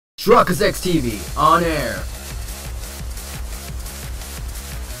Truckers X TV on air.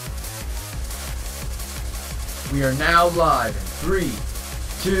 We are now live in 3,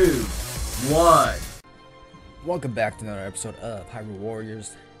 2, 1. Welcome back to another episode of Hyrule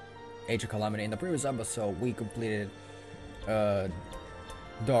Warriors Age of Calamity. In the previous episode, we completed Daruk,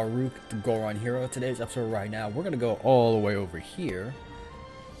 the Goron hero. Today's episode right now, we're gonna go all the way over here.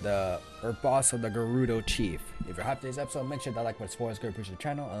 The Urbosa, the Gerudo chief. If you're happy with today's episode, make sure that like, but spoilers, good, appreciate the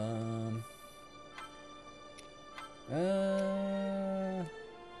channel.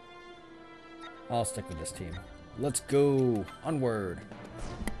 I'll stick with this team. Let's go onward.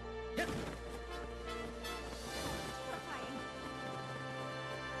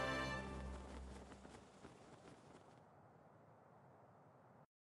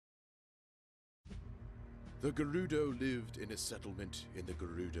 The Gerudo lived in a settlement in the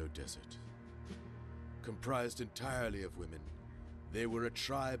Gerudo Desert. Comprised entirely of women, they were a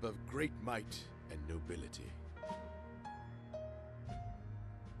tribe of great might and nobility.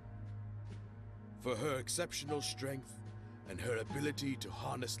 For her exceptional strength and her ability to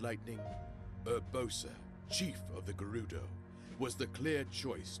harness lightning, Urbosa, chief of the Gerudo, was the clear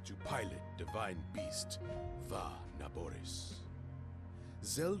choice to pilot divine beast Va Naboris.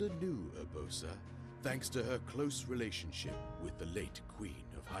 Zelda knew Urbosa thanks to her close relationship with the late Queen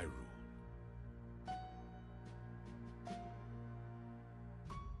of Hyrule.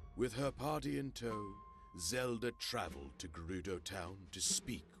 With her party in tow, Zelda traveled to Gerudo Town to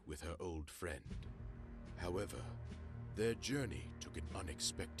speak with her old friend. However, their journey took an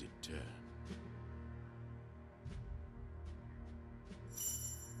unexpected turn.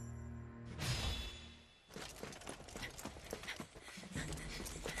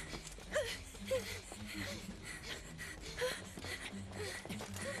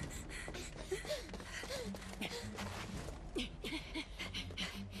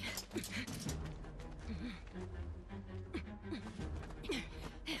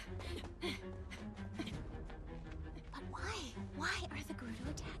 Why are the Gerudo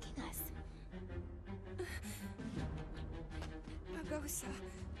attacking us? Urbosa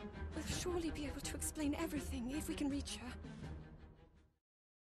will surely be able to explain everything if we can reach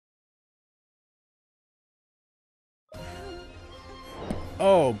her.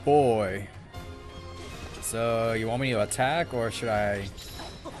 Oh boy. So you want me to attack, or should I?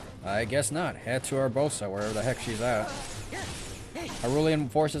 I guess not. Head to Urbosa, wherever the heck she's at. Hyrulean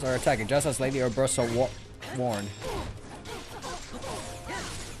forces are attacking, just as Lady Urbosa warned.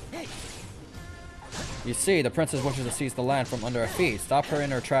 You see, the princess wishes to seize the land from under her feet. Stop her in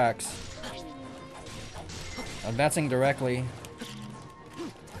her tracks. Advancing directly.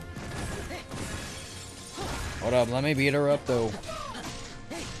 Hold up, let me beat her up though.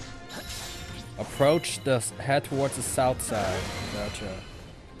 Approach head towards the south side. Gotcha.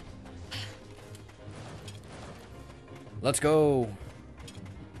 Let's go.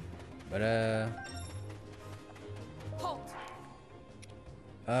 But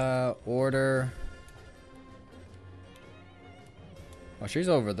order. Well, she's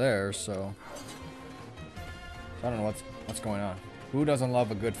over there, so I don't know what's going on. Who doesn't love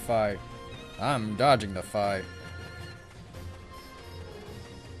a good fight? I'm dodging the fight.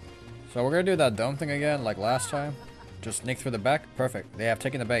 So we're gonna do that dumb thing again, like last time. Just sneak through the back. Perfect. They have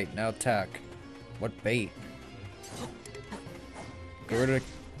taken the bait. Now attack. What bait? Gerudo.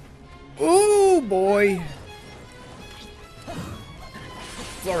 Ooh, boy.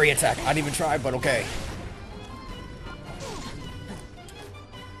 Flurry attack. I didn't even try, but okay.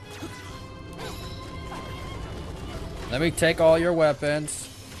 Let me take all your weapons.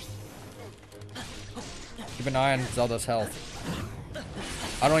 Keep an eye on Zelda's health.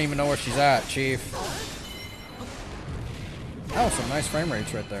 I don't even know where she's at, Chief. Oh, some nice frame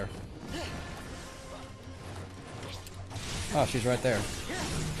rates right there. Oh, she's right there.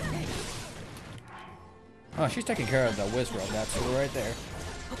 Oh, she's taking care of the Wizrobe. That's her right there.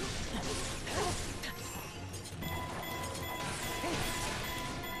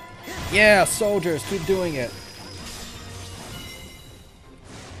 Yeah, soldiers, keep doing it.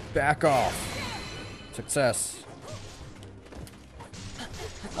 Back off. Success.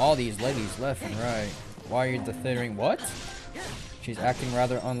 All these ladies left and right. Why are you dithering? What? She's acting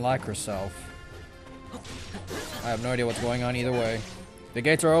rather unlike herself. I have no idea what's going on either way. The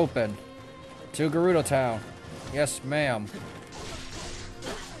gates are open. To Gerudo Town. Yes, ma'am.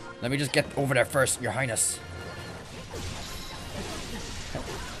 Let me just get over there first, Your Highness.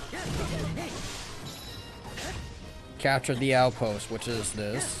 Capture the outpost, which is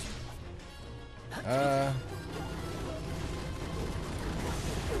this.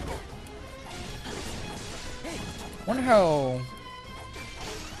 Wonder how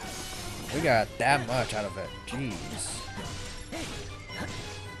We got that much out of it. Jeez.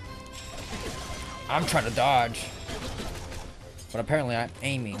 I'm trying to dodge. But apparently I'm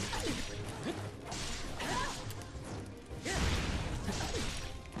aiming.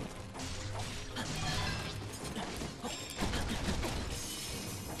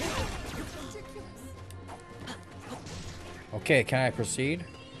 Okay, can I proceed?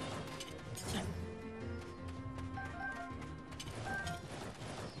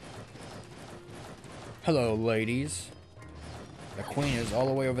 Hello, ladies. The queen is all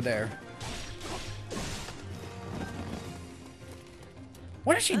the way over there.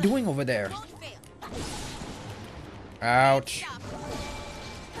 What is she doing over there? Ouch.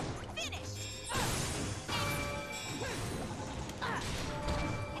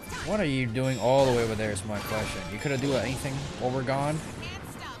 What are you doing all the way over there is my question. You could have do anything while we're gone.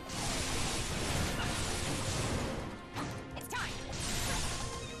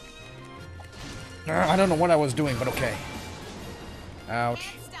 I don't know what I was doing, but okay.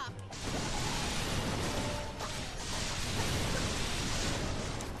 Ouch.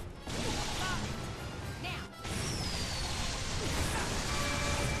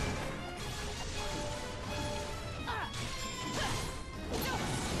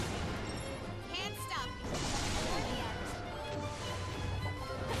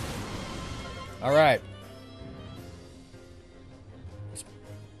 All right.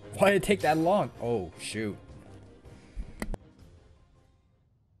 Why did it take that long? Oh, shoot.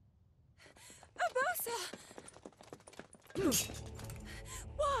 Urbosa!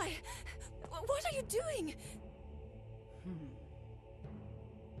 Why? What are you doing?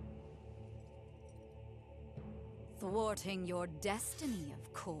 Thwarting your destiny,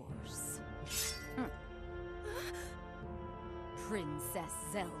 of course. Princess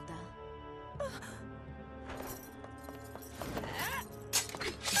Zelda.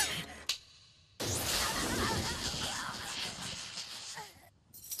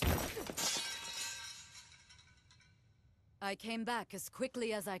 I came back as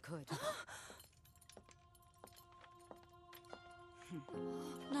quickly as I could.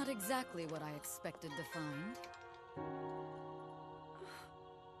 Not exactly what I expected to find.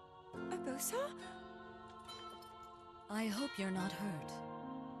 Urbosa? I hope you're not hurt,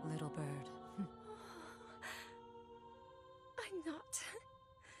 little bird. I'm not.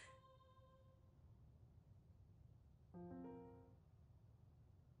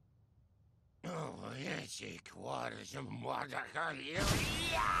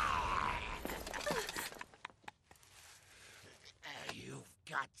 You've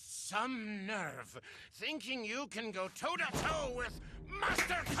got some nerve, thinking you can go toe-to-toe with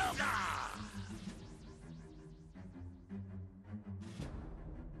Master Koga!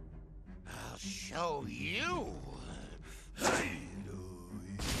 I'll show you!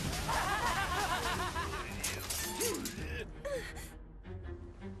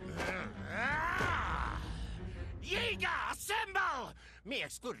 Yiga, assemble! Me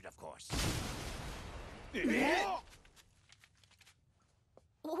excluded, of course.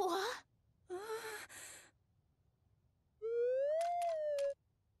 What?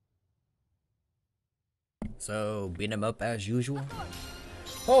 So, beat him up as usual.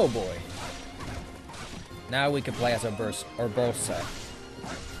 Oh boy. Now we can play as Urbosa.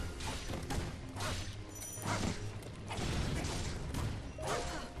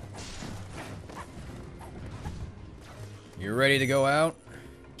 You ready to go out?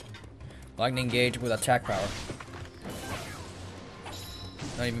 Lightning gauge with attack power.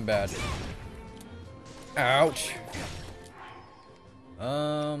 Not even bad. Ouch.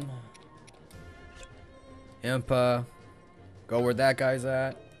 Impa. Go where that guy's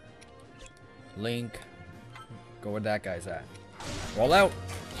at. Link. Go where that guy's at. Roll out.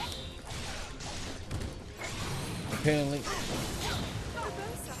 Apparently.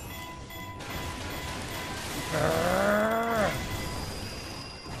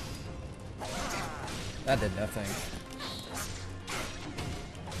 That did nothing.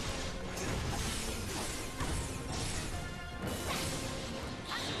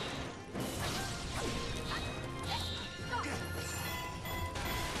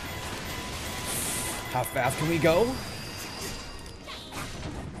 How fast can we go?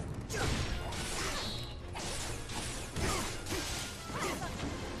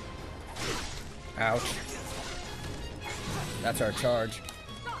 Ouch. That's our charge.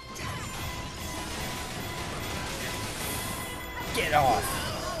 Get off.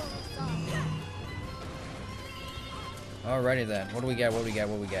 Alrighty then. What do we got? What do we got?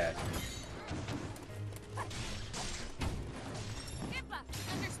 What do we got?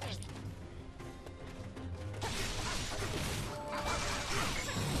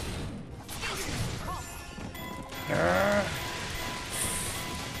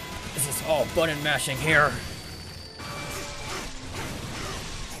 This is all button mashing here.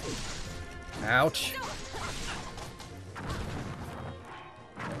 Ouch.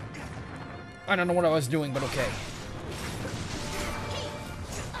 I don't know what I was doing, but okay.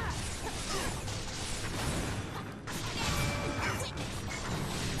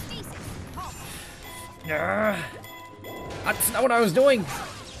 That's not what I was doing.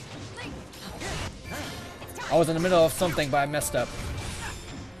 I was in the middle of something, but I messed up.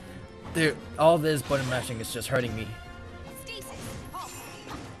 Dude, all this button mashing is just hurting me.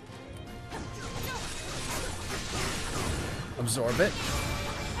 Absorb it.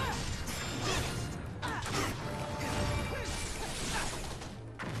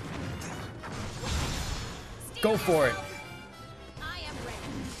 Go for it. I am ready.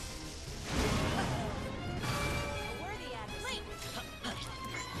 A worthy adversary.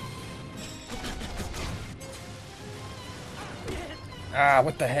 Ah,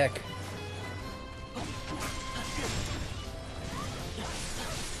 what the heck?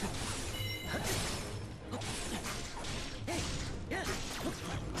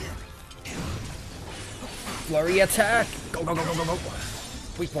 Flurry attack! Go, go, go, go, go, go!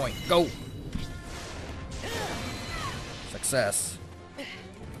 Weak point, go! Success.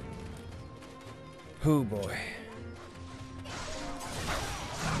 Hoo boy.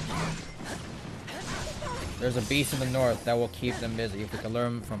 There's a beast in the north that will keep them busy if we can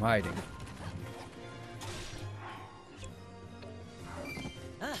learn from hiding.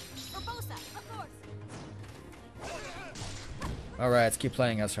 Urbosa, of course. Alright, let's keep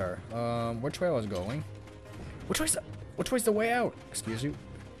playing as her. Which way I was going? Which way's the way out? Excuse you?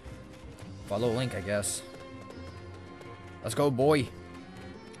 Follow Link, I guess. Let's go, boy.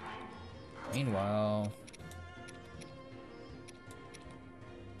 Meanwhile...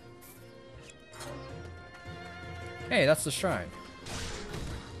 Hey, that's the shrine.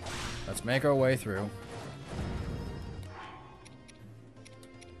 Let's make our way through.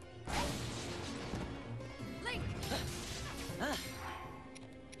 Link.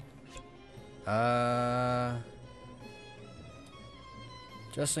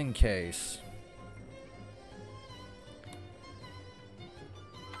 Just in case.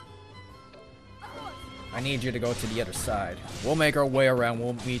 I need you to go to the other side. We'll make our way around.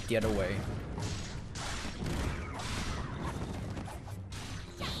 We'll meet the other way.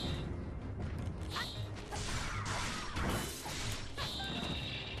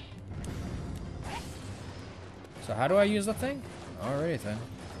 So how do I use the thing? Alright then.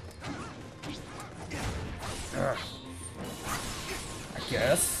 Ugh. I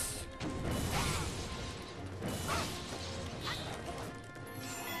guess.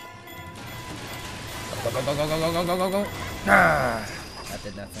 Go, go, go, go, go, go, go, go, go, go. Ah, that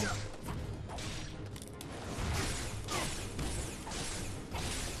did nothing.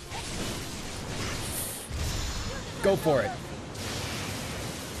 Go for it.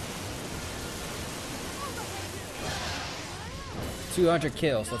 $200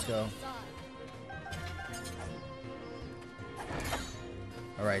 kills. Let's go.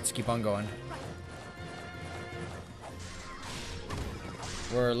 Alright, let's keep on going.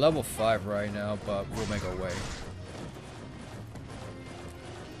 We're level 5 right now, but we'll make our way.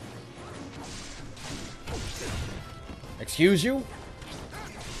 Excuse you?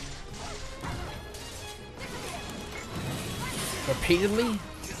 Repeatedly?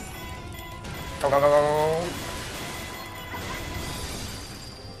 Go, go, go, go, go.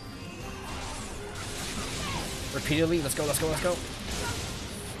 Repeatedly? Let's go, let's go, let's go.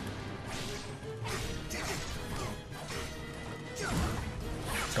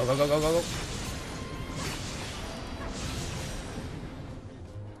 Go, go, go, go, go, go.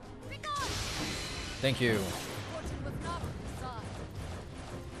 Thank you.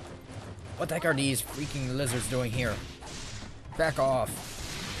 What the heck are these freaking lizards doing here? Back off.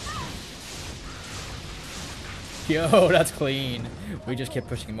 Yo, that's clean. We just kept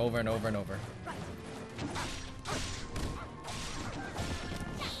pushing him over and over and over.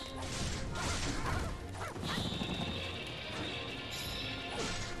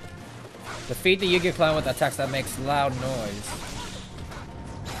 Defeat the Yugi clan with attacks that makes loud noise.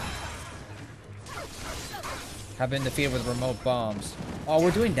 Have been defeated with remote bombs. Oh,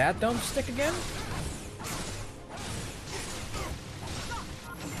 we're doing that dumb stick again?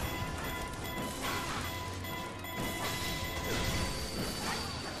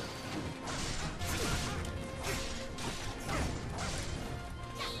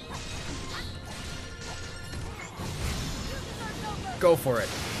 Go for it.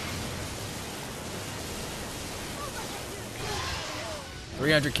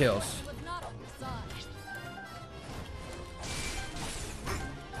 300 kills.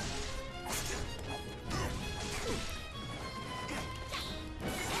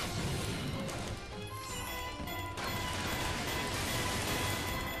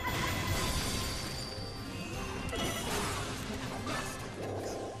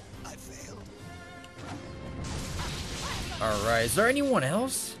 Alright, is there anyone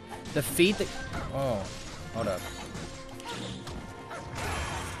else? Defeat the... Oh, hold up.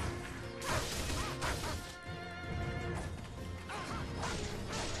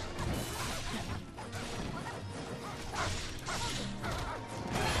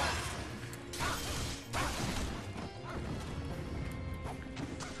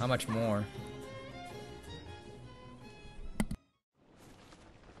 How much more?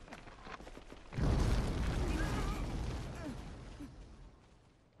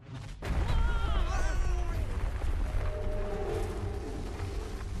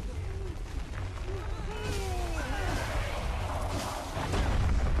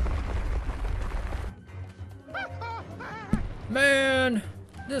 Man,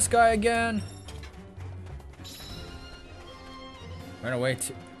 this guy again. Ran away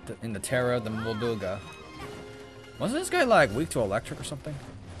in the terror of the Molduga. Wasn't this guy like weak to electric or something?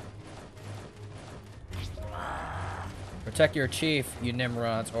 Protect your chief, you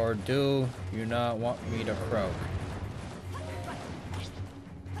Nimrods, or do you not want me to croak?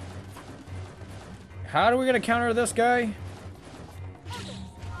 How are we gonna counter this guy?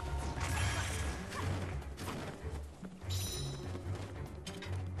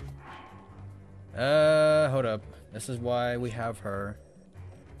 Hold up. This is why we have her.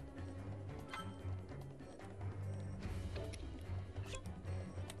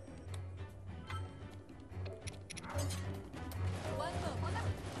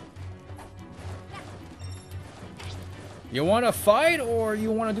 You want to fight or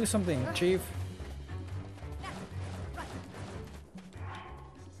you want to do something, Chief?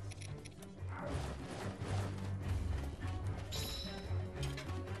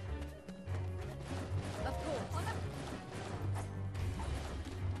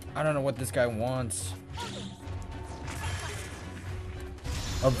 I don't know what this guy wants.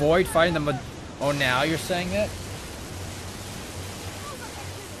 Avoid fighting the Oh, now you're saying that?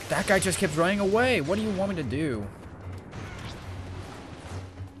 That guy just keeps running away. What do you want me to do?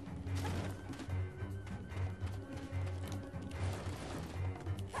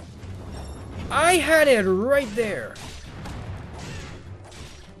 I had it right there.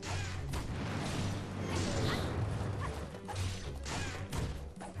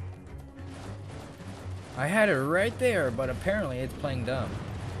 I had it right there, but apparently it's playing dumb.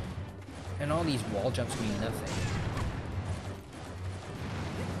 And all these wall jumps mean nothing.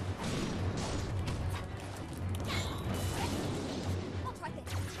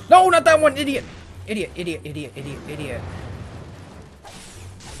 No, not that one, idiot! Idiot, idiot, idiot, idiot, idiot.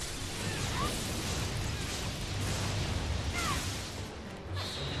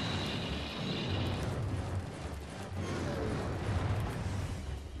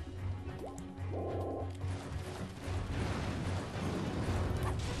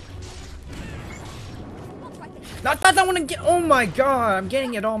 Not that one again! Oh my god, I'm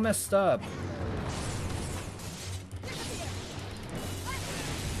getting it all messed up.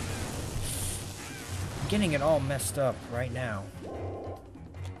 I'm getting it all messed up right now.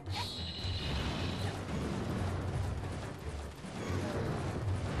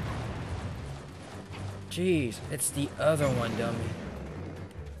 Jeez, it's the other one, dummy.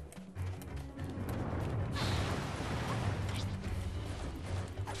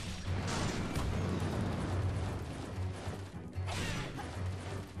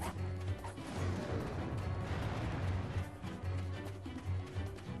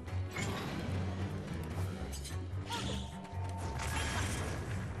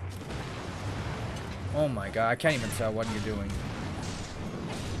 Oh my god, I can't even tell what you're doing.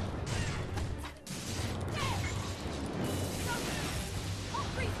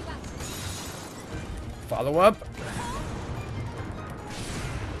 Follow up.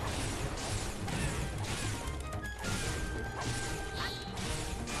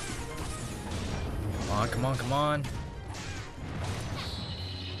 Come on, come on, come on.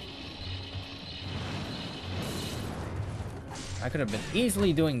 I could have been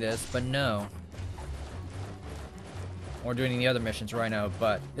easily doing this, but no. Or doing the other missions right now,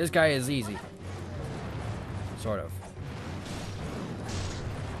 but this guy is easy. Sort of.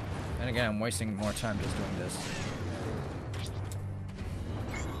 And again, I'm wasting more time just doing this.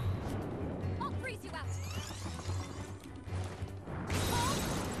 I'll freeze you out.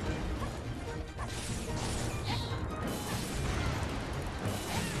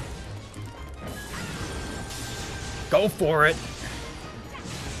 Go for it!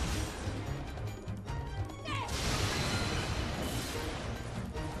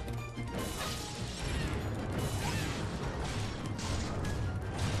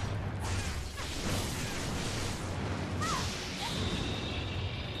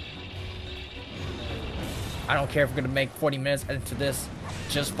 I don't care if we're gonna make 40 minutes into this.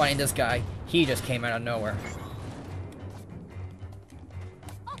 Just fighting this guy. He just came out of nowhere.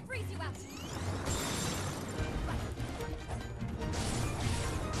 I'll freeze you out.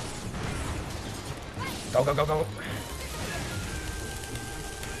 Go, go, go, go.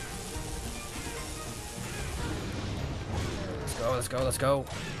 Let's go, let's go, let's go.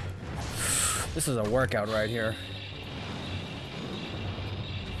 This is a workout right here.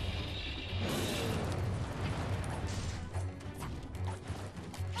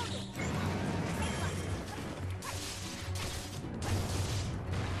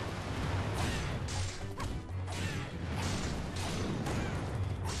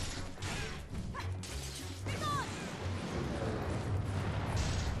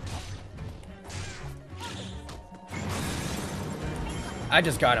 I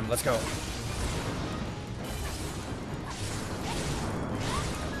just got him. Let's go.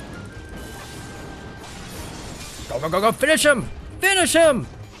 Go, go, go, go. Finish him! Finish him!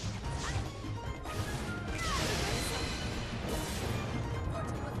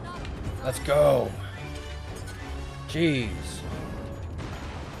 Let's go. Jeez.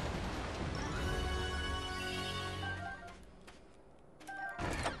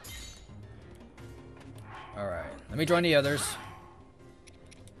 Alright. Let me join the others.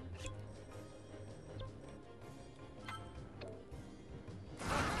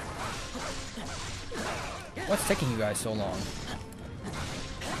 What's taking you guys so long?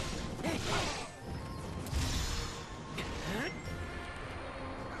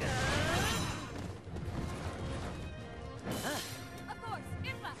 Of course,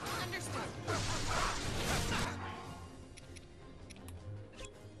 Impa, understood.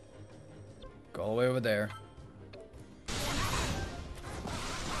 Go all the way over there.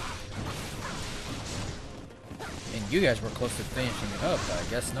 And you guys were close to finishing it up, but I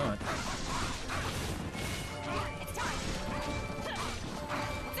guess not. It's time.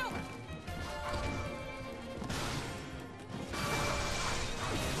 It's over.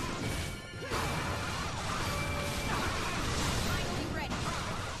 Finally ready.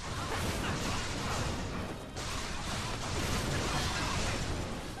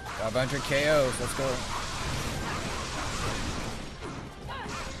 500 KOs. Let's go.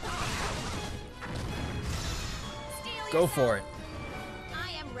 Steal Go your for it.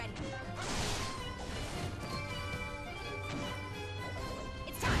 I am ready.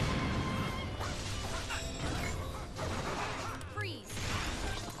 It's time. Freeze.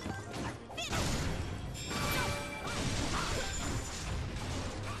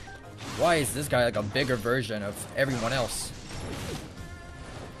 Why is this guy like a bigger version of everyone else?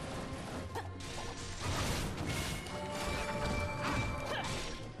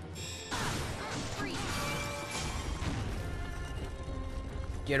 Freeze.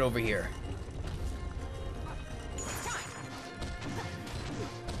 Get over here. It's time.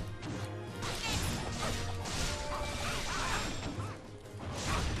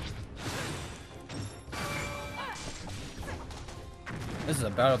 This is a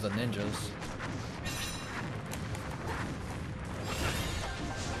battle of the ninjas.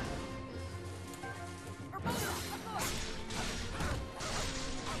 Urbosa, of course.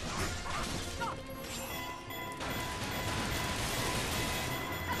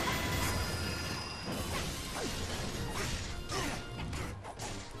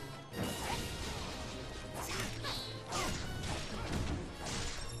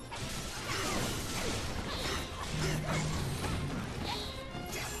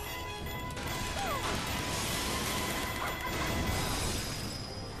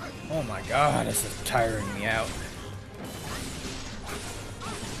 Oh my god, this is tiring me out.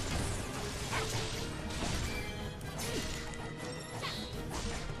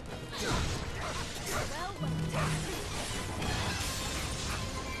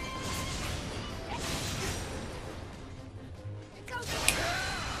 It's over.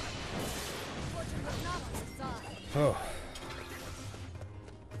 Fortune was not on his side. Oh.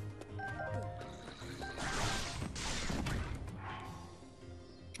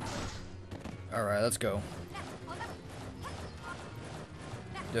 Alright, let's go.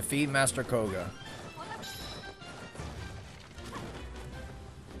 Defeat Master Koga.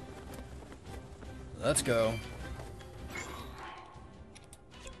 Let's go.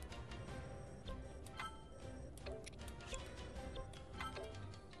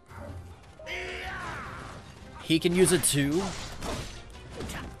 He can use it too.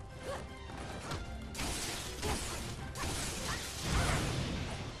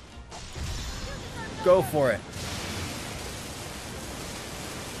 Go for it.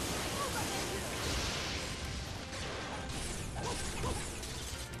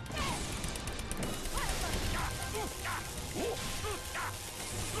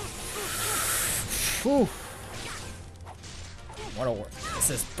 Whew. What a word.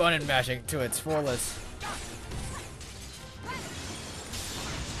 This is button mashing to its fullest.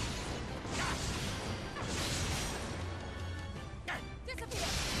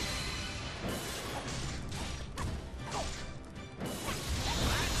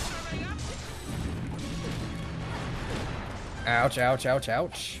 Ouch, ouch, ouch,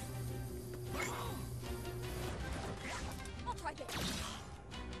 ouch. I'll try this.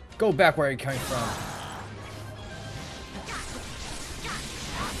 Go back where you came from.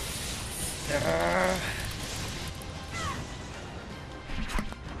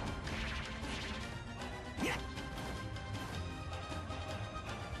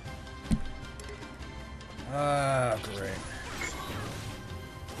 Great.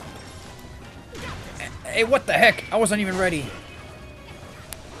 Hey, what the heck? I wasn't even ready.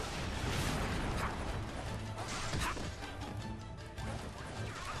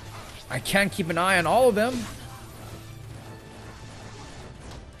 I can't keep an eye on all of them.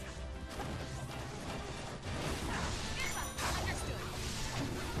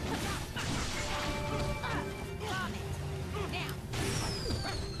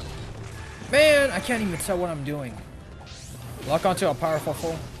 Man, I can't even tell what I'm doing. Lock onto a powerful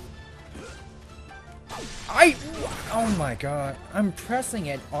foe. Oh my god. I'm pressing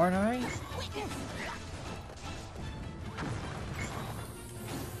it, aren't I?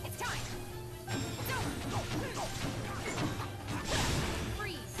 It's time.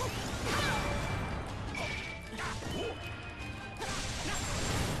 Freeze.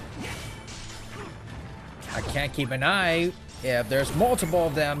 I can't keep an eye if there's multiple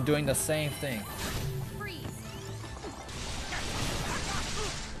of them doing the same thing. Freeze.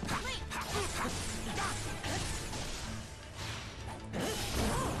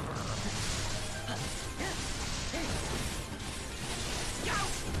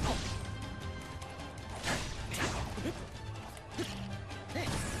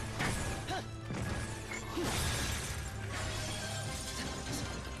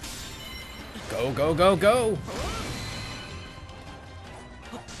 Go, go, go, go!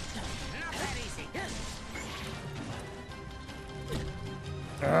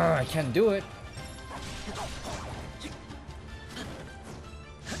 I can't do it.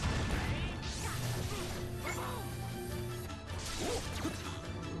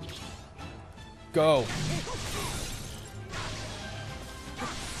 Go.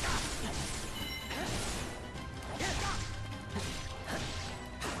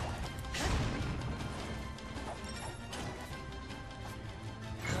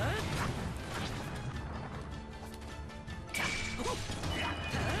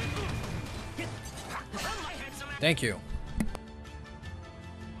 Thank you.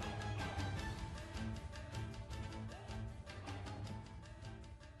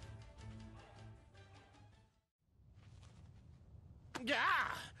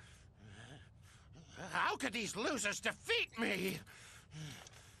 Ah! How could these losers defeat me?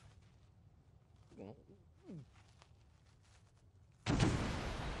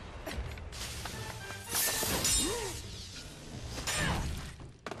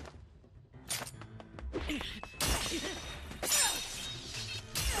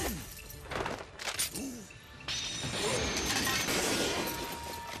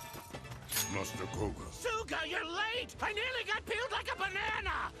 Master Koga. Suga, you're late! I nearly got peeled like a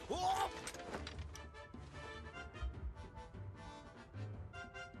banana! Oh!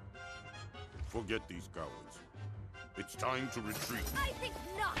 Forget these cowards. It's time to retreat. I think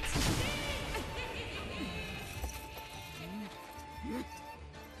not.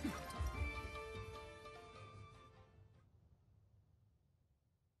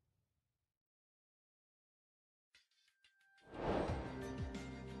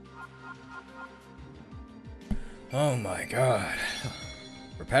 Oh my god.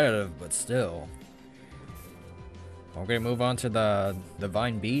 Repetitive, but still. Okay, move on to the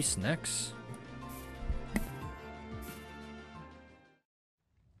Divine Beast next.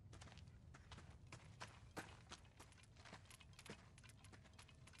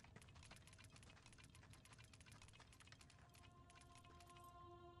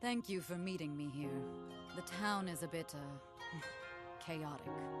 Thank you for meeting me here. The town is a bit,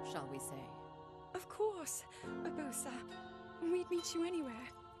 chaotic, shall we say. Of course, Urbosa. We'd meet you anywhere.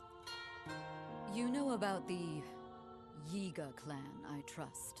 You know about the Yiga clan, I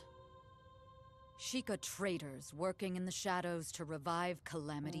trust. Sheikah traitors working in the shadows to revive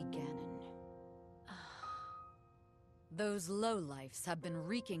Calamity Ganon. Those lowlifes have been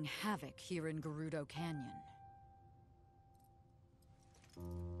wreaking havoc here in Gerudo Canyon.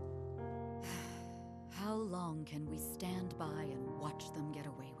 How long can we stand by and watch them get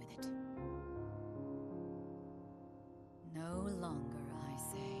away with it? No longer, I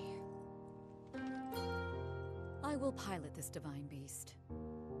say. I will pilot this divine beast.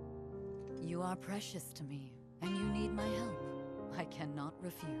 You are precious to me, and you need my help. I cannot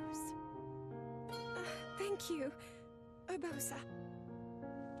refuse. Thank you, Urbosa.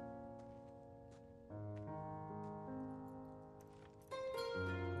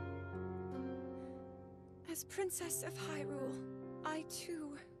 As Princess of Hyrule, I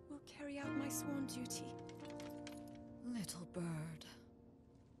too will carry out my sworn duty. Little bird.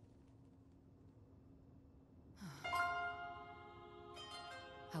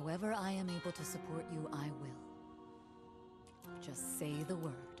 However I am able to support you, I will. Just say the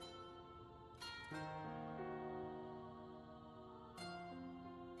word.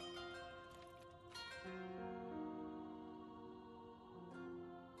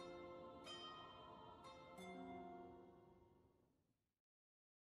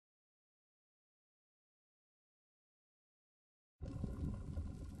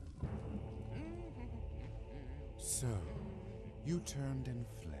 So, you turned and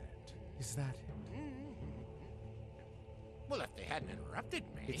fled. Is that it? Well, if they hadn't interrupted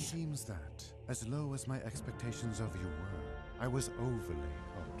me... It seems that, as low as my expectations of you were, I was overly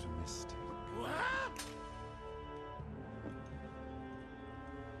optimistic. What?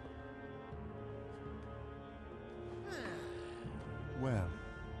 Well,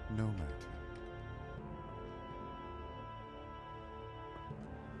 no matter.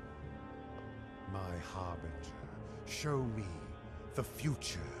 My harbinger, show me the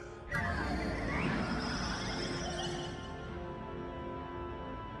future.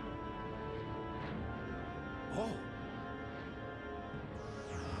 Oh.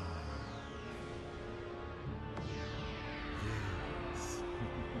 Yes.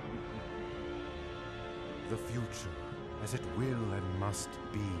 The future, as it will and must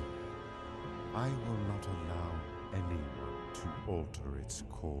be. I will not allow anyone to alter its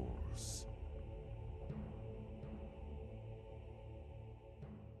course.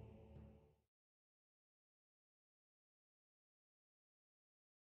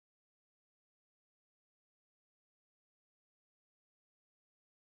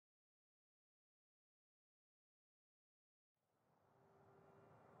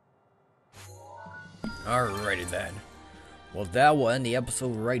 Alrighty then. Well, that will end the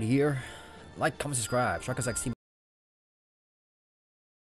episode right here. Like, comment, subscribe. Shark